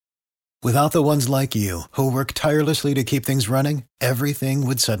Without the ones like you, who work tirelessly to keep things running, everything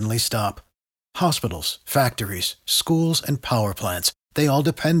would suddenly stop. Hospitals, factories, schools, and power plants, they all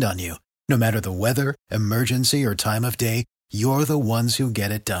depend on you. No matter the weather, emergency, or time of day, you're the ones who get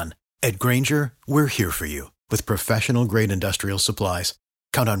it done. At Grainger, we're here for you with professional-grade industrial supplies.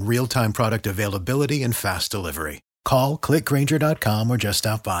 Count on real-time product availability and fast delivery. Call, clickgrainger.com, or just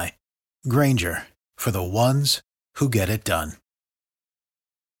stop by. Grainger, for the ones who get it done.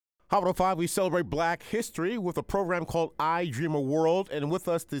 Hot 105, we celebrate Black history with a program called I Dream a World, and with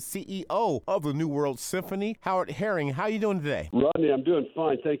us the CEO of the New World Symphony, Howard Herring. How are you doing today? Rodney, I'm doing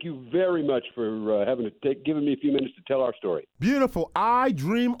fine. Thank you very much for giving me a few minutes to tell our story. Beautiful. I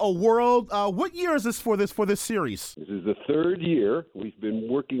Dream a World. What year is this for this series? This is the third year. We've been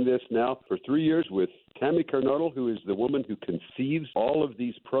working this now for 3 years with Tammy Carnodle, who is the woman who conceives all of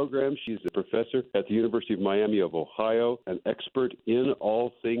these programs. She's a professor at the University of Miami of Ohio, an expert in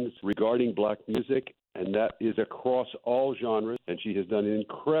all things regarding Black music, and that is across all genres. And she has done an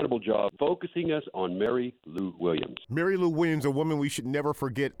incredible job focusing us on Mary Lou Williams. Mary Lou Williams, a woman we should never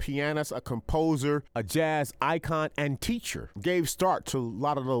forget, pianist, a composer, a jazz icon, and teacher. Gave start to a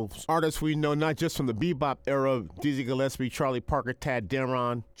lot of those artists we know, not just from the bebop era, Dizzy Gillespie, Charlie Parker, Tad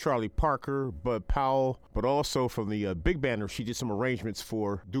Deron, Charlie Parker, Bud Powell, but also from the big band. She did some arrangements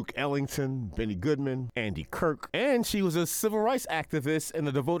for Duke Ellington, Benny Goodman, Andy Kirk, and she was a civil rights activist and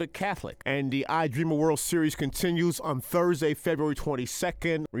a devoted Catholic. And the I Dream a World series continues on Thursday, February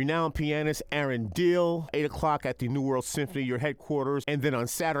 22nd. Renowned pianist Aaron Deal, 8 o'clock at the New World Symphony, your headquarters. And then on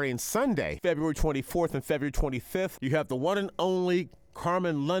Saturday and Sunday, February 24th and February 25th, you have the one and only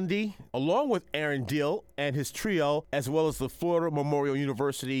Carmen Lundy, along with Aaron Deal and his trio, as well as the Florida Memorial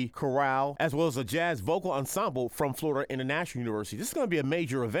University Chorale, as well as a jazz vocal ensemble from Florida International University. This is going to be a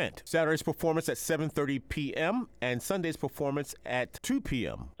major event. Saturday's performance at 7:30 p.m. and Sunday's performance at 2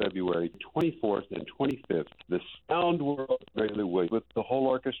 p.m. February 24th and 25th, the Sound World Mary Lou Williams with the whole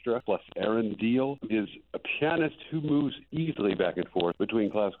orchestra, plus Aaron Deal is a pianist who moves easily back and forth between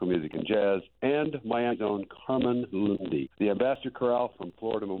classical music and jazz, and Miami's own Carmen Lundy. The Ambassador Chorale from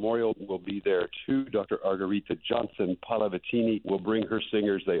Florida Memorial will be there too. Dr. Argarita Johnson Pallavatini will bring her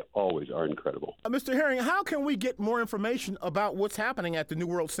singers. They always are incredible. Mr. Herring, how can we get more information about what's happening at the New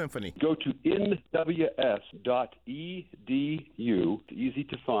World Symphony? Go to nws.edu. Easy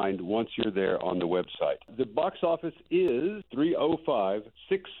to find once you're there on the website. The box office is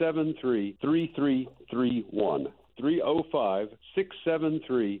 305-673-3331.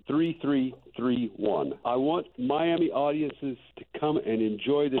 305-673-3331. I want Miami audiences to come and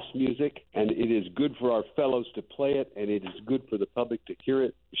enjoy this music, and it is good for our fellows to play it, and it is good for the public to hear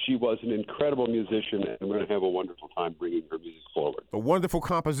it. She was an incredible musician, and we're going to have a wonderful time bringing her music forward. The wonderful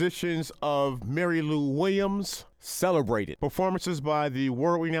compositions of Mary Lou Williams celebrated. Performances by the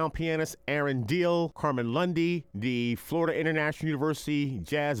world-renowned pianist Aaron Deal, Carmen Lundy, the Florida International University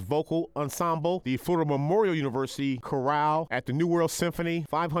Jazz Vocal Ensemble, the Florida Memorial University Chorale at the New World Symphony,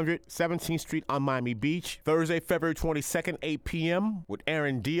 500 17th Street on Miami Beach. Thursday, February 22nd, 8 p.m. with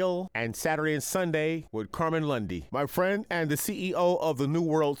Aaron Deal, and Saturday and Sunday with Carmen Lundy. My friend and the CEO of the New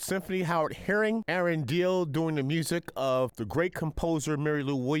World Symphony, Howard Herring. Aaron Deal doing the music of the great composer Mary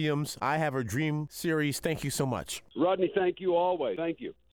Lou Williams. I Have a Dream series. Thank you so much. Rodney, thank you always. Thank you.